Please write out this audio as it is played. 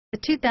The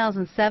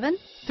 2007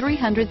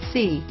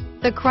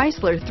 300C. The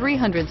Chrysler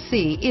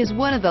 300C is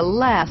one of the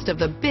last of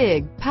the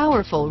big,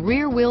 powerful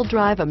rear-wheel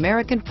drive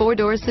American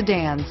four-door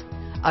sedans.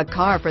 A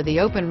car for the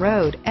open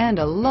road and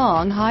a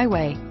long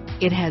highway.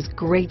 It has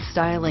great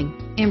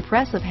styling,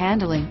 impressive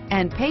handling,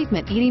 and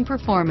pavement-eating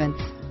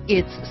performance.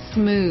 It's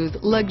smooth,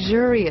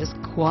 luxurious,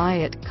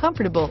 quiet,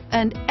 comfortable,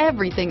 and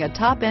everything a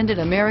top-ended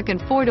American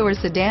four-door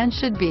sedan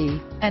should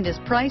be, and is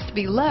priced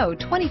below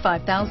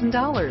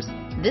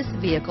 $25,000. This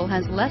vehicle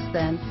has less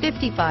than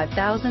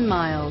 55,000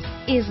 miles.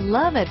 Is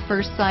love at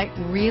first sight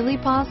really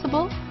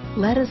possible?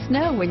 Let us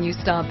know when you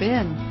stop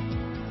in.